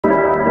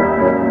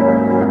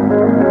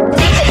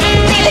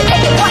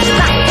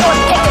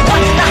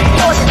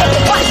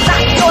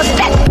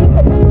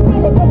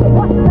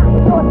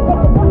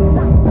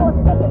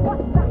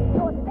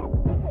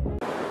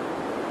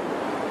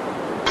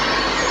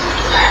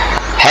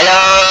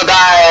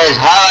guys,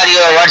 how are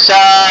you? What's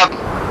up?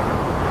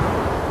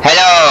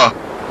 Hello,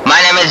 my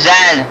name is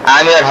Zan.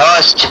 I'm your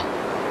host,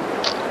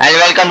 and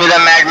welcome to the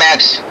Mad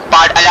Max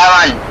Part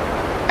 11,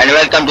 and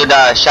welcome to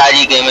the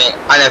Shadi Gaming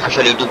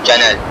unofficial YouTube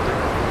channel.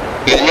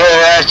 If you're new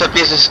here, so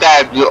please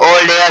subscribe. You're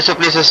old here, so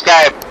please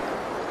subscribe.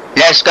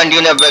 Let's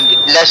continue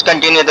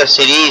the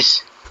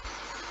series.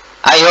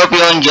 I hope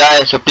you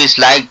enjoy, so please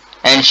like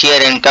and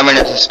share and comment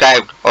and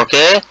subscribe.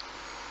 Okay?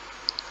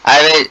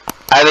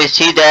 I will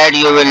see that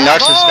you will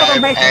not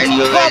subscribe and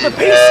you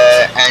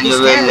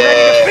will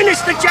finish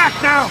the jack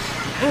now.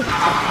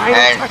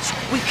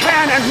 We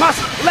can and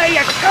must lay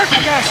a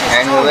Gutgash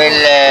and you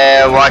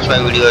will watch my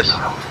videos.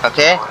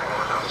 Okay?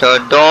 So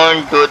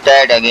don't do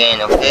that again.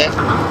 Okay?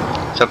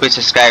 So please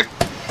subscribe,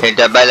 hit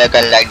the bell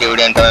icon, like the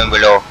video and comment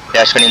below.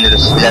 Let's continue the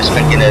series.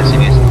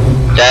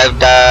 Type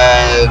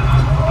the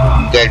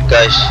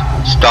Gutgash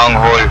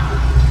Stronghold.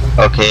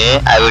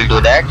 Okay, I will do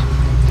that.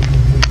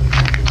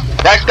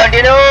 Let's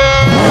continue!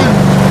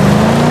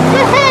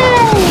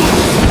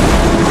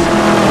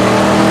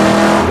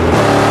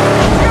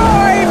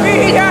 Joy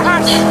be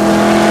us!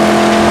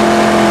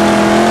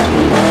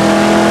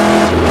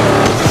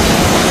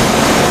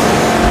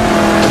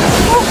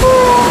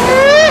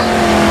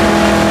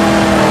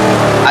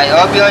 I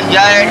hope you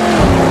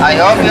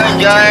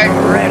enjoyed.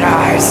 Red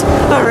eyes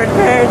are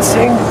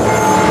advancing.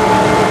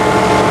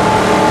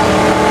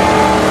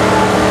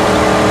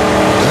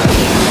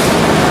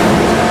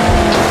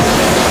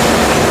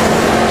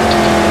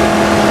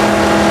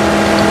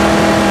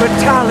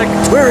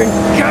 We're in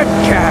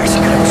Gutgash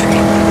country.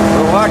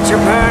 Watch your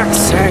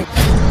backs and...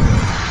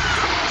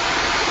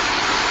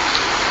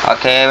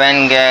 Okay,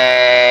 when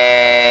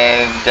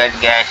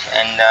Gutgash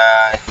and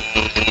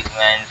his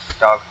men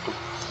stopped to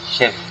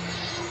shift,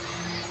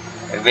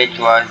 which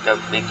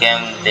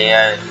became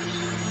their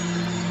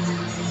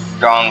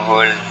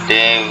stronghold,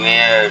 they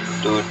were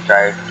to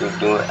try to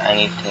do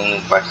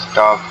anything but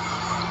stop.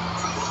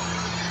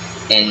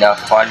 In the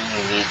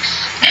following weeks,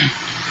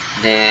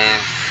 they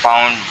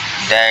found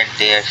that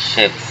their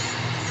ship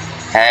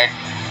had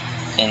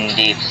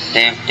indeed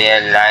saved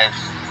their lives,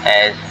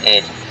 as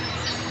it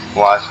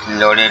was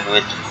loaded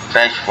with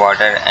fresh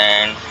water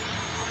and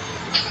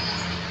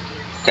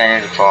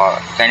canned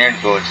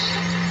goods.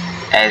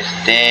 As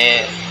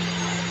they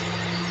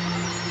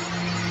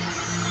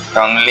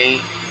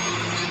strongly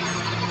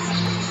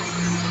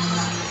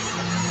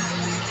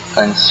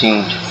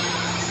consumed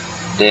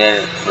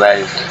their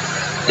wealth,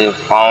 they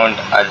found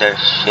other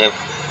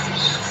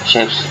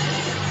ships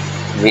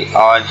we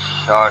all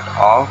short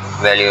of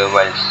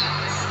valuables.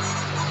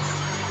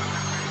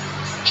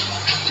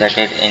 Set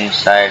it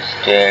inside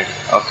state.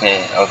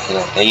 Okay.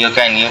 You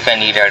can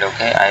read it.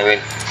 Okay, I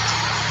will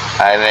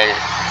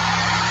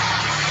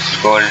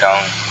scroll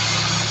down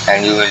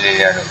and you will read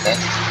it. Okay.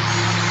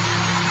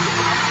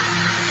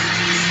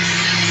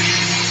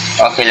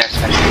 Okay, let's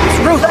continue. It's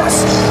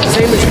ruthless,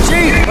 same as G,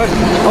 but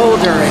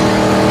older and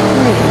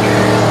meaner.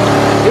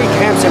 He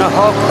camps in a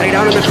hulk laid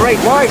out in the Great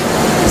White.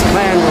 His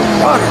clan will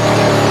water.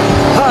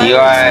 You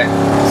are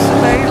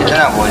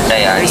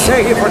They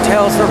say he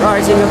foretells the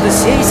rising of the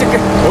seas.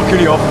 What can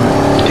he offer me?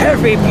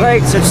 Heavy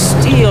plates of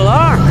steel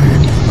armor,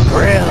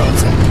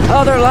 grills, and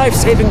other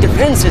life-saving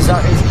defenses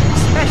are his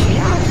specialty.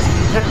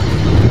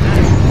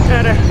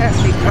 At a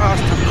hefty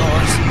cost, of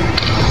course.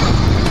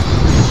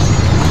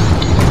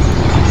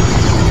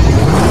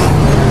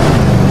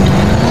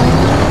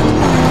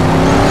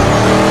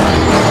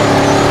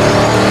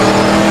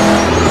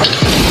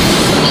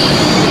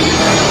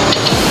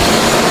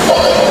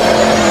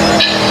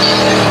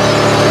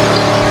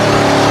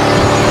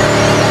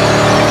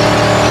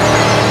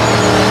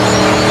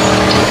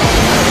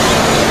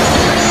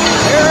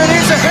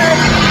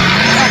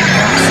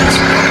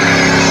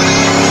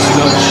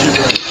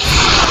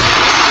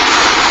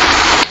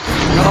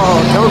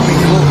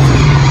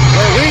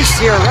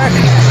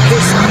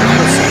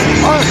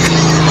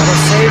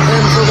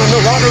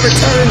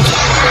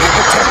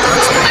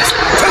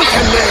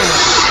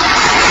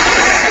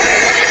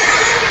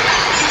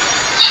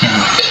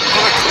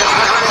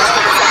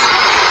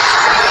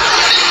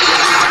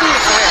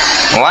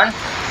 One.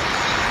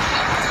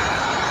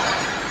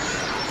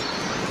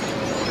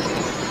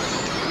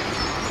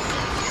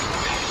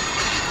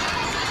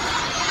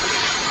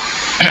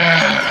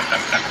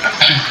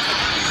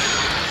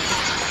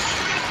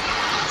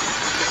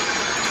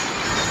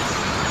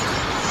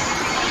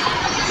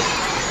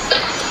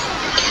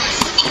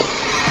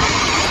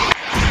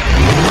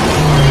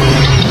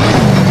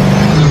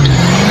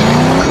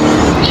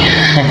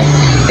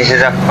 This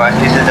is a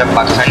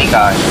Pakistani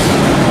car.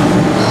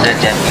 This is a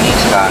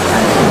Japanese car.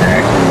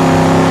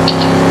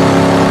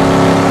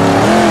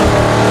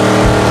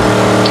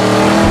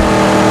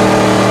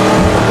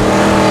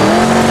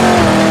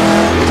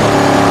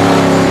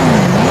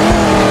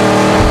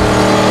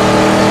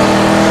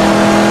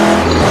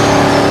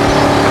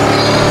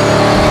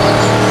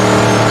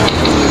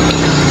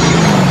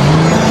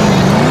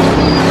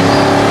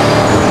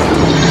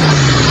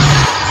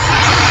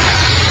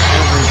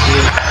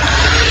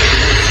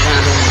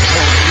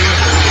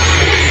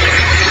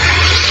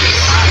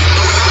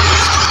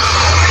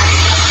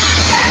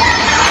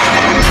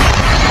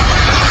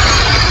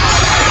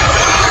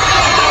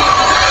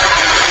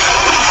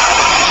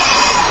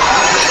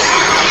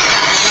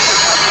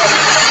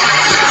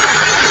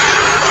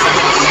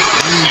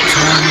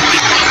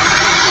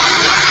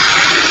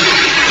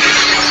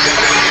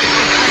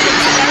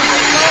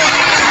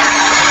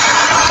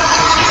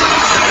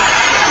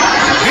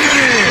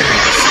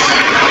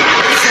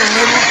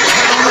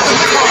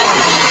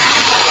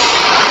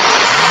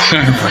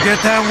 Forget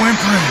that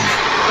whimpering.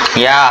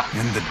 Yeah.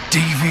 And the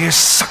devious,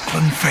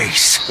 suckling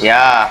face.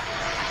 Yeah.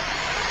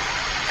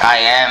 I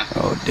am.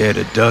 Oh, dead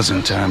a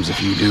dozen times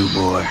if you do,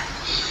 boy.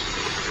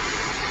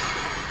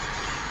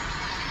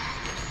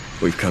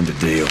 We've come to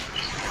deal.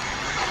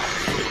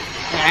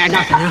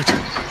 Nothing else.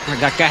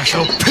 I got gas.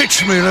 So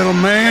pitch me, little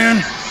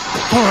man,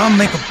 or I'll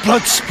make a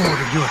blood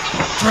sport of your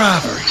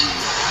driver.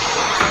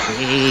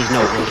 He's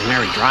no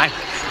ordinary driver.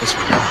 This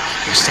one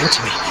was sent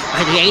to me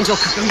by the angel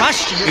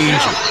combustion.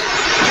 Angel.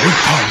 We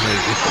parlay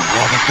with the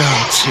water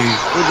gods here.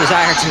 Who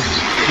desire to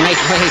make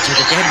way to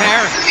the dead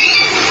baron.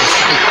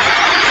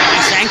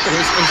 The sanctum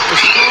is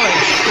destroyed.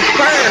 It's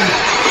burned.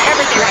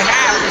 Everything I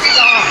have is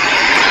gone.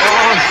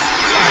 Gone.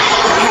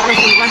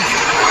 Everything left.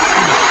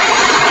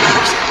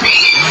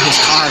 His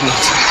car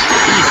needs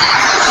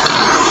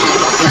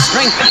and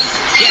strengthen.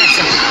 Yes,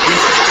 and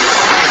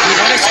if you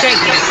want to stay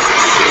here,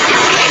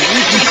 then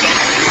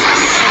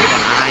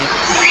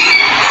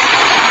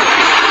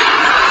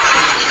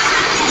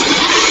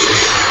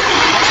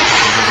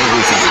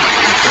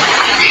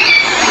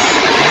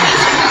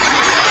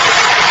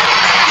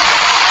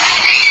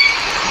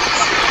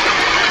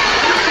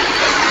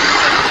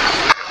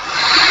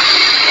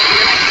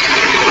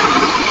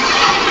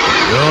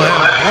You'll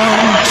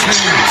have one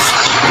chance.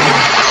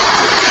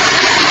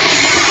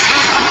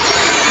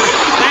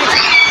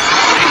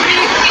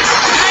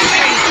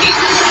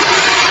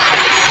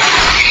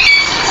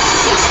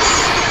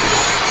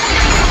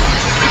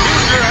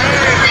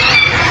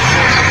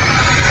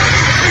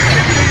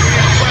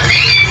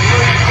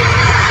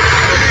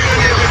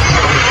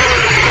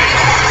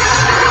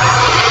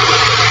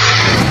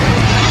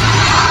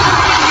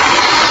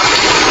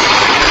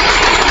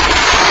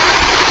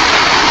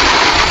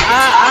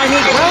 I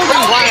need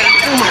welding while I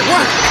do my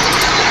work.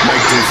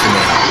 Might do for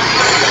now.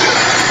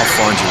 I'll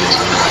find you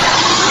over there.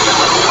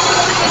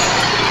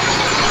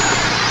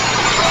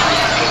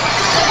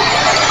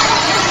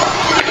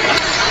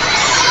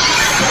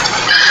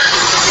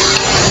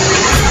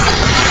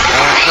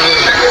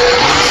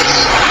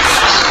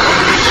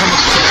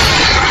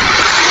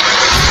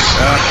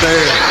 Out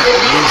there,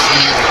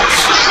 losing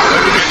lights.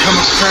 Ready to come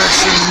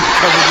crashing and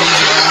cover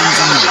these lines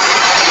of me.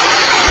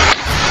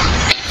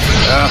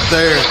 Out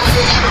there.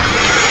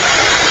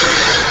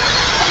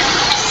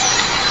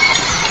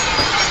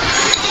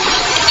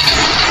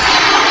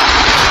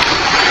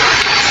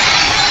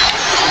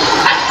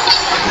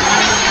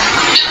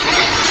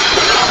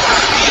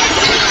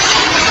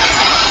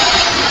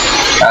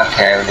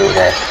 Okay, we'll do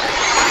that.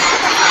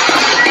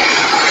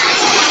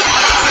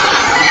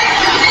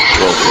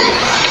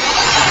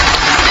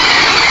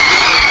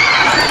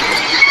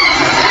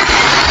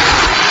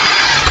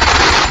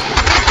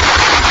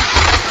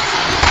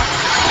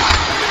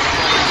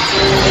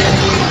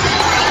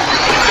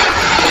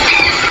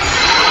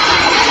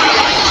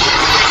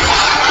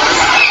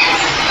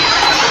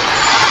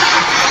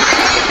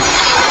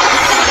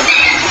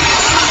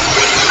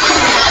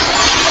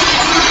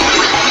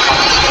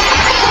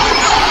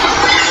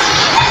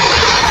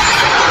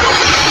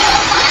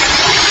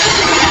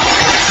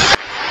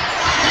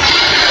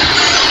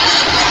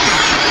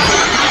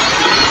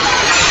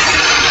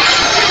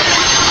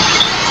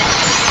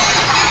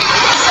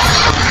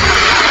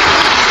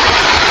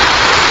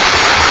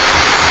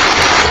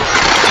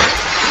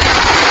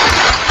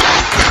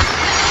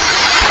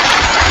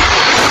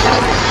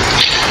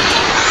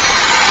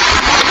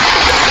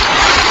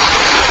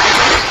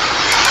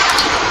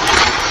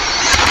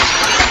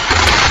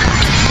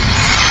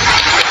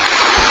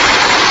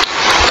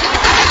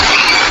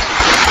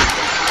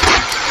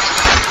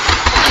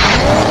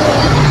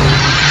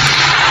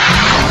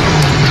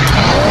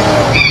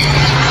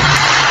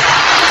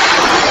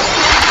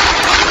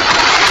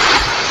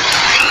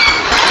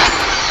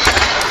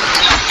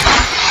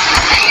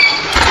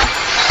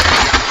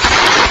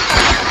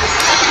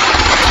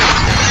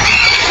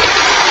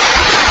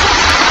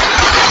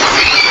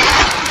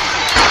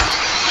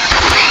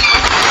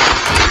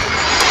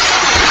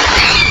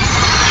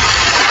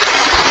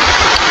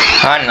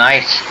 Oh,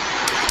 nice.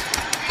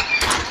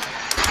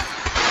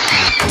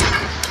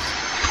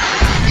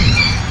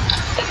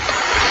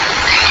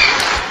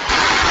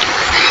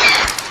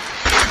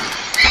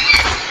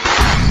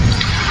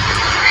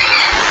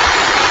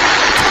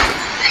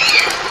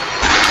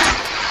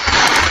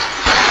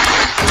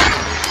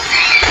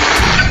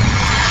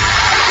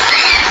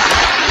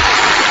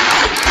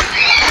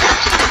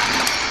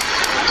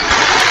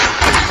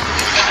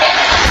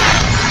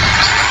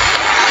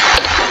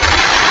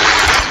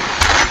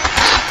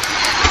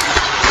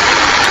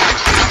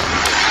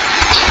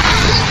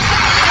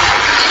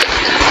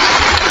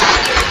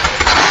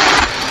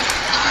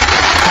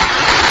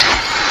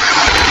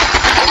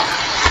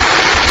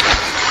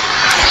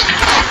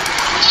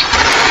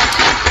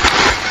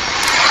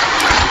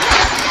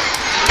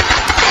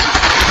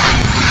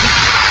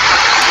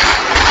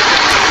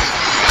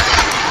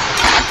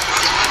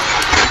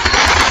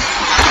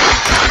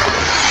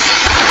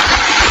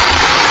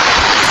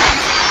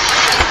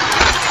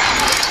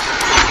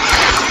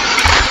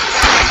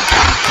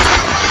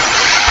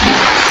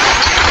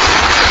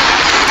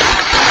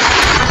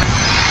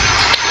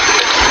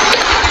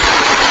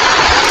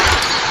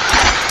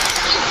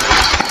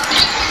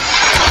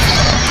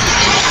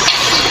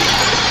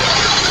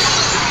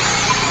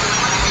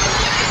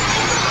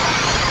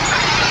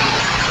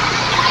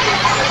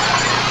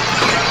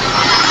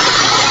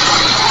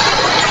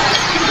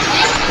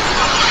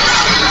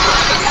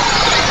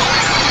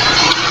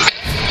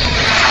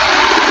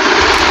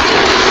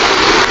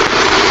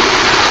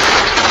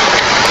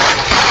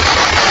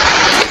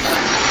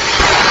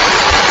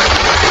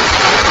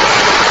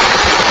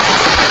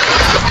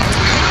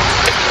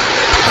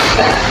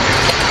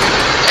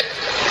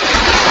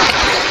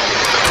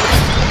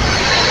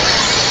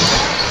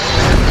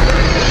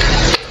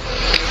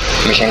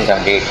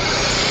 indeed.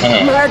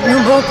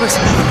 Magnum opus.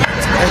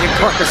 Splendid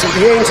purpose of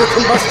the angel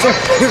combustion.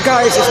 Your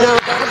guys is now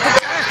out of the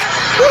jack.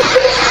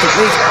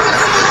 Complete.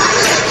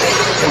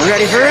 You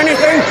ready for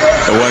anything?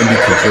 It won't be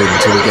complete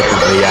until we get the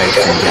V8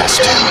 from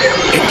Gastown.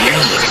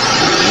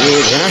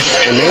 Indeed, huh?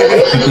 And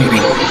maybe.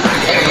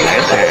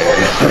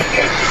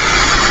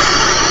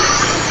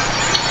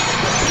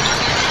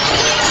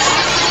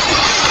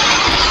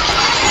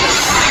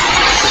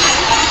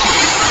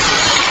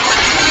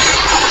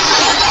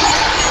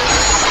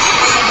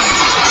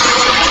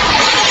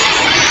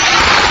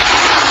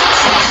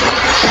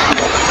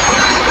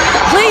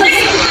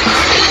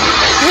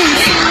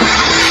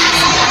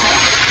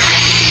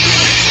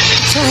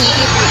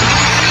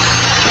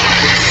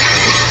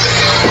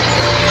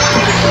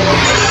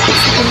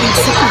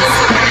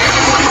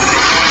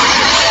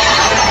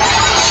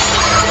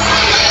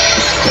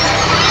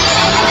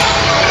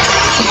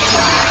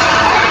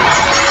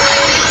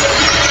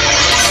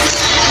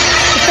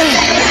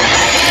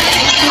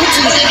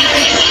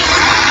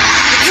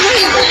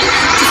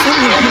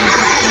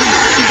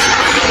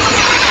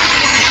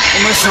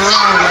 Mess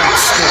around with that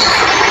stuff.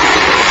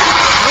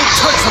 Don't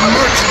touch the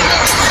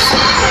merchandise.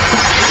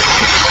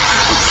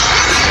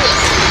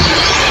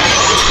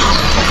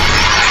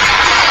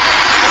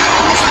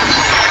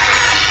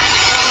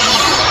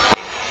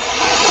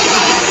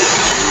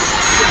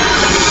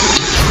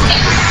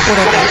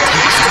 Whatever it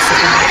takes to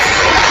survive.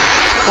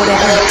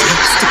 Whatever it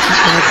takes to keep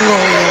my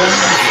glory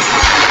alive.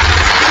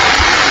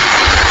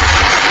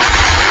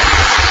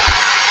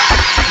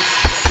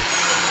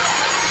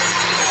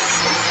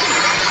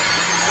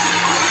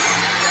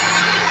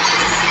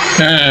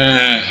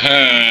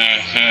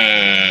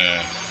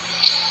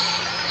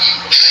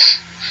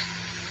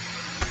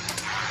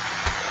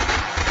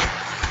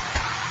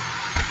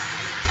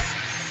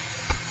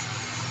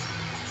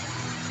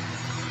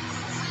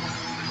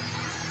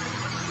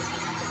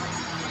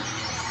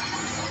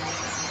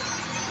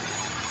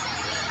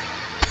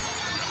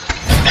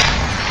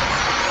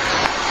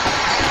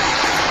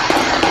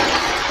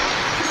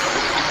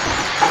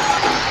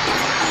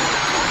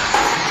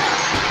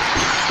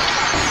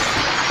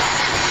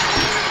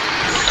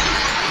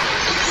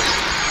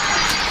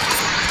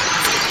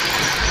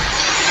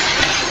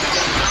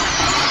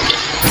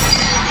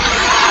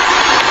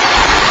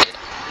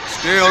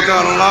 Still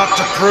got a lot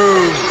to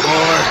prove,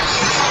 boy.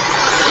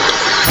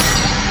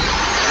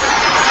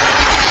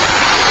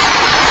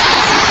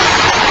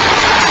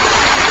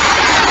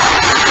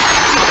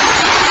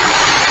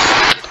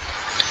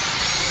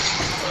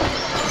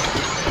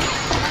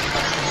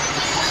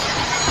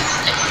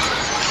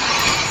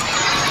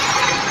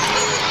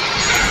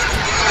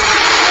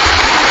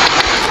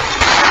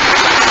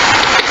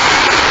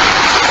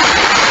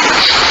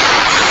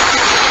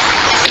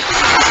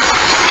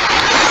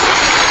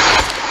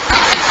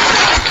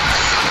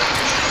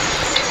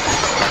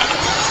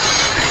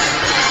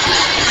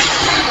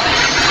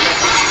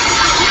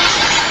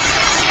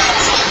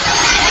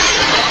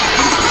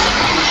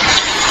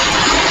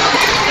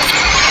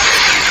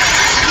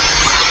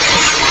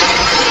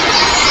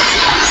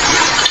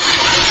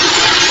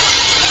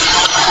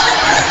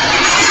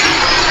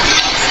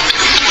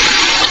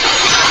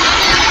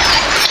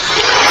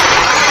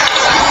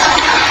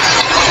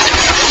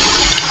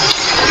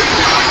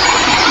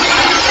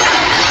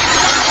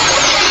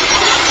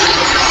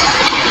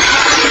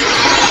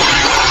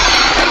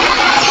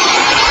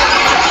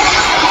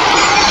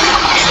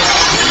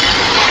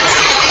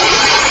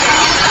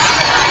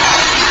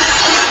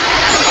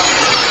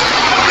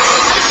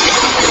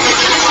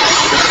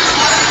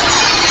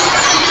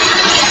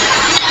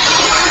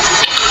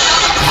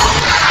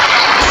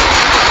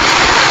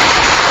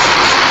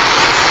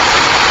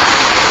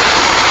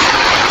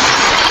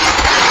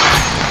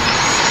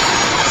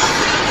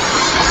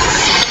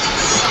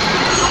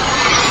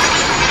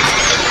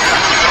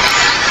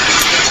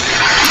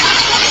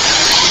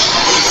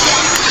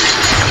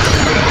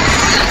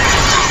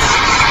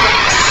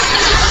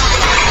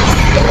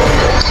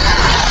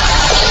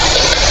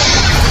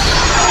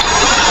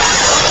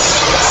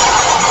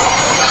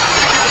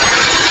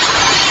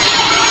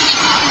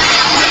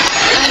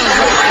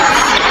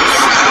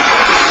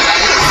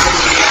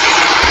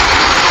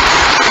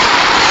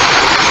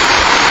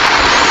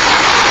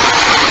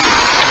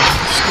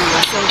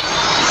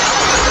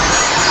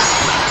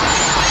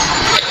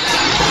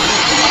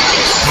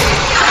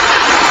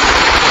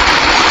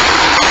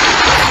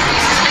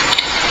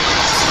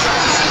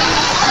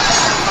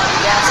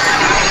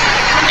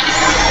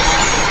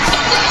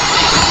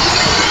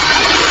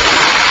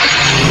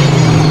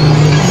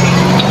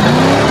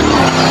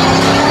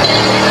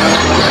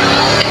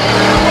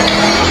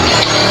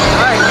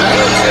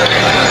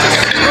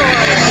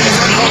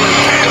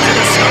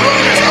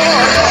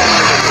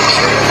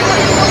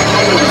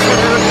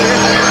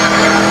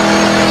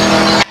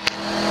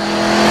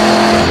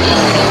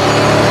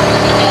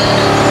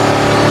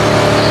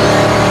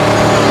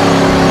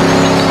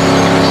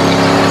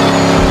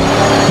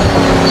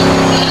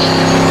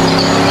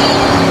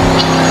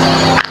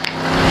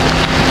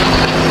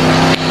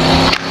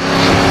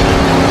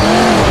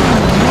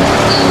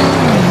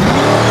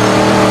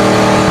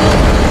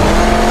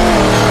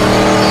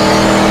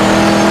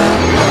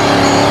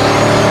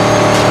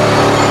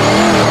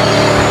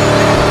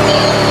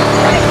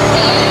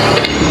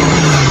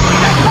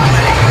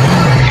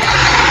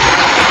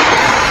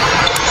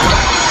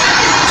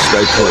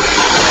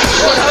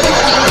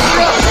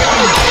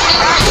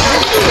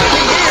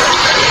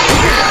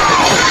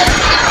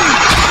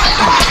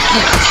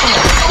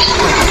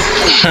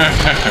 War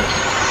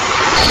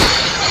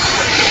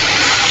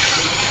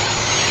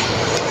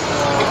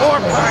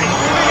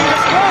party!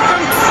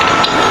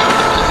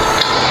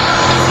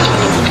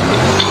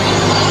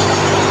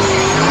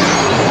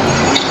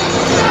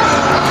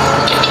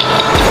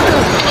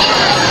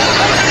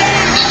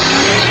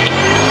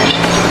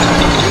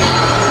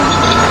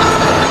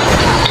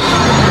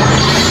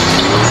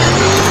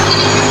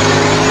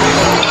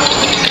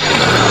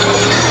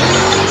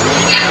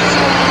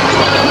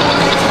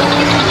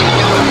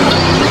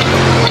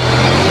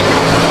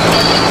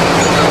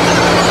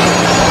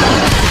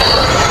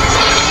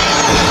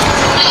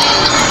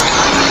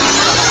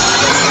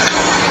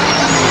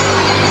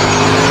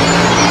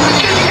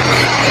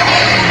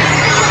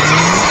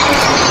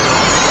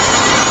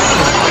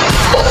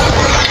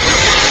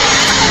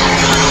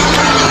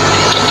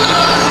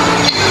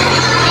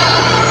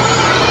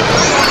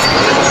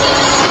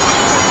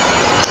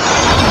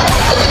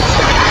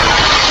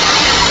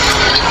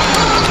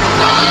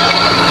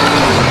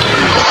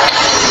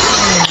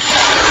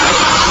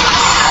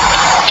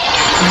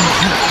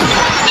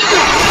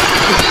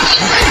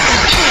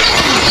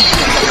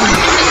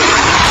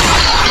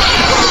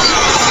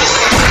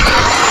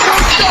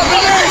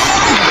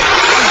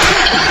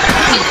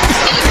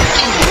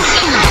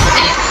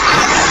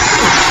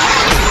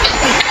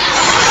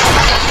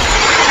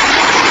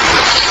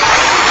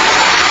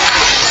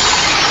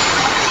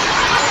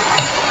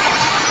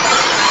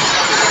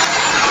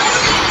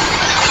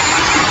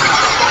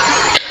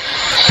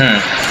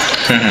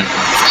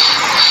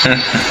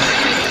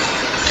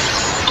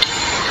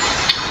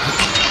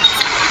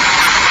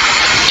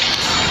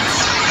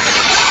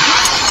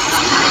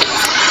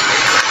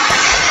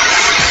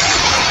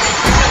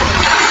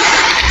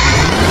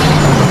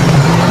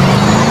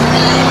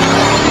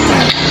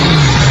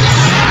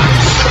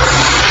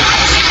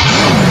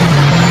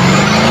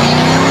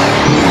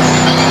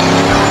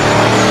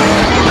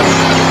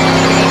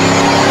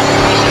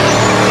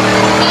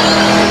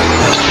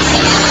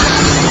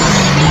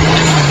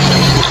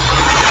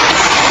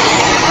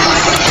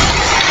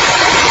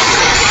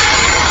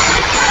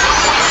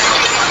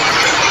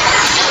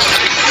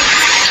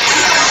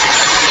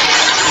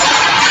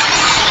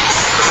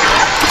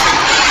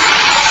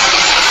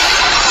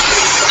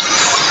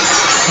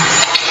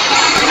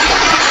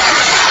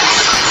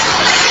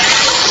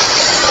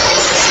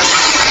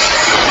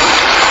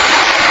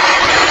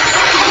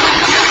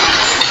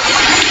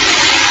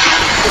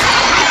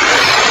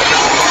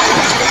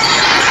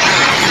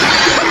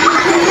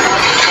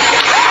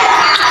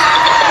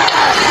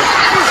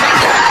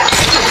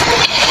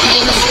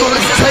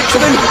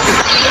 Welcome!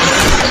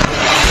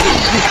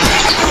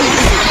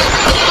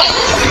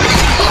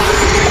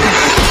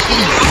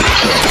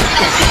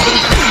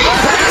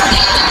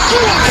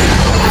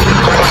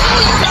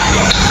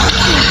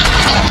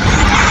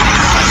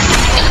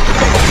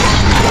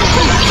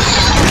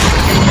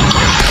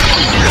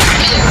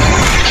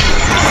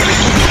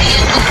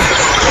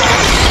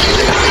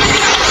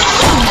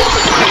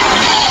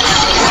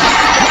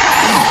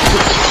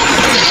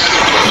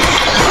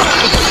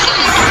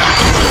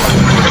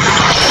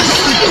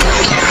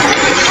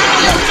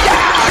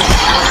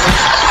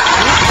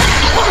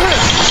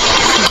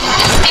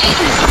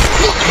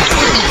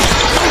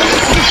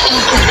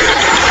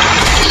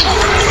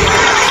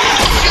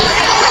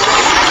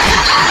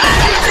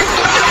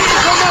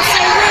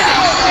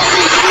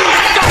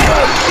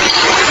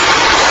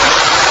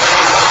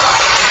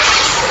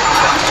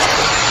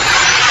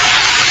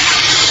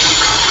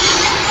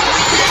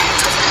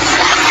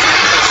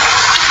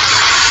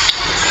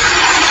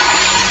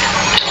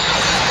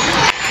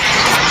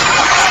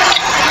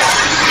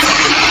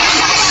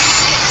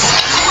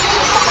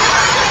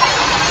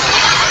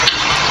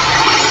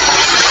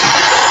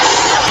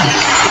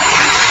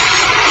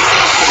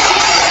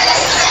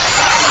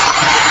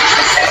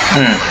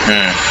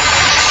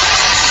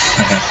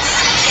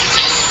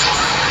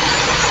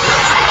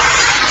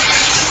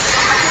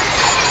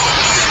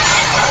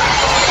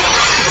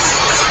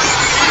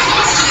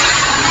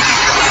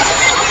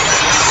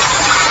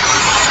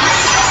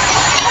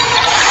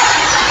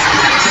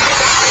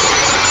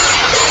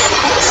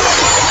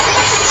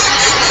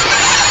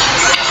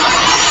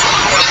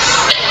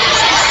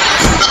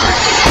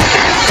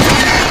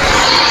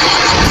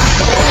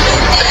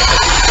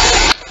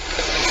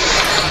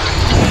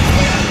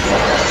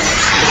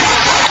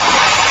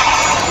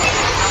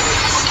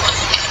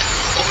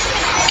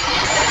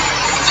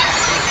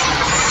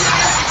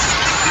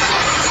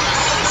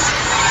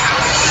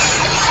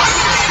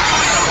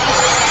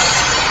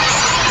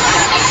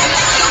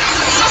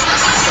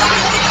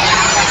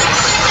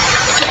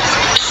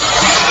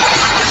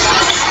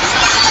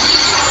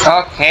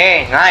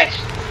 Okay, nice.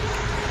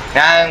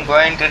 Now I'm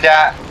going to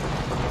the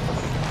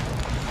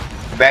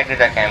back to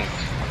the camp.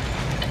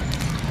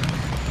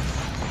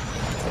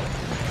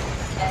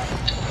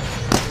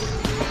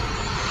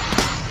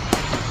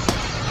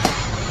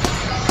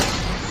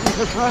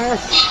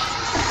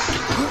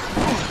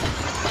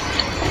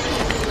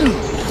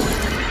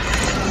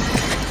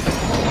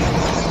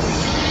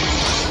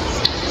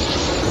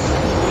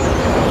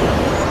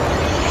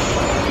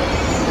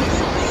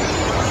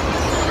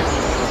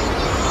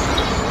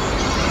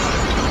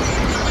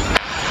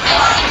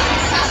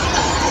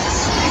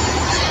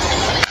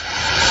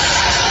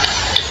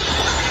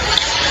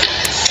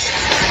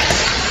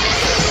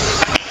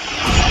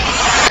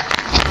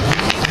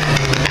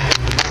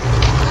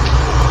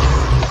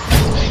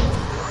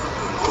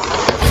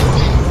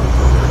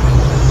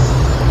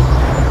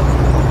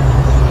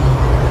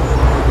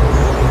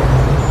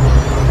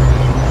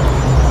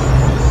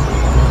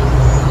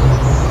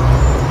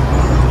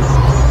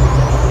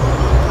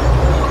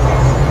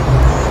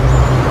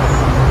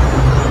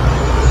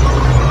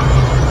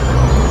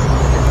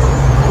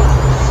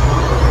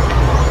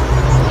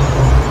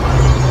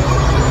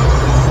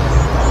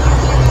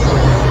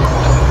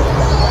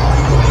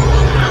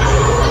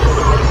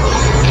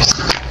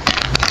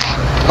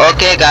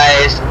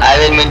 guys. I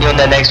will meet you in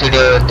the next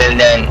video. Till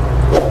then,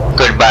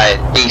 goodbye,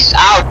 peace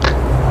out,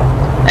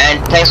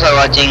 and thanks for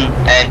watching,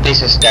 and please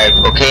subscribe.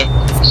 Okay,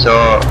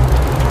 so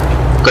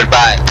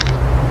goodbye.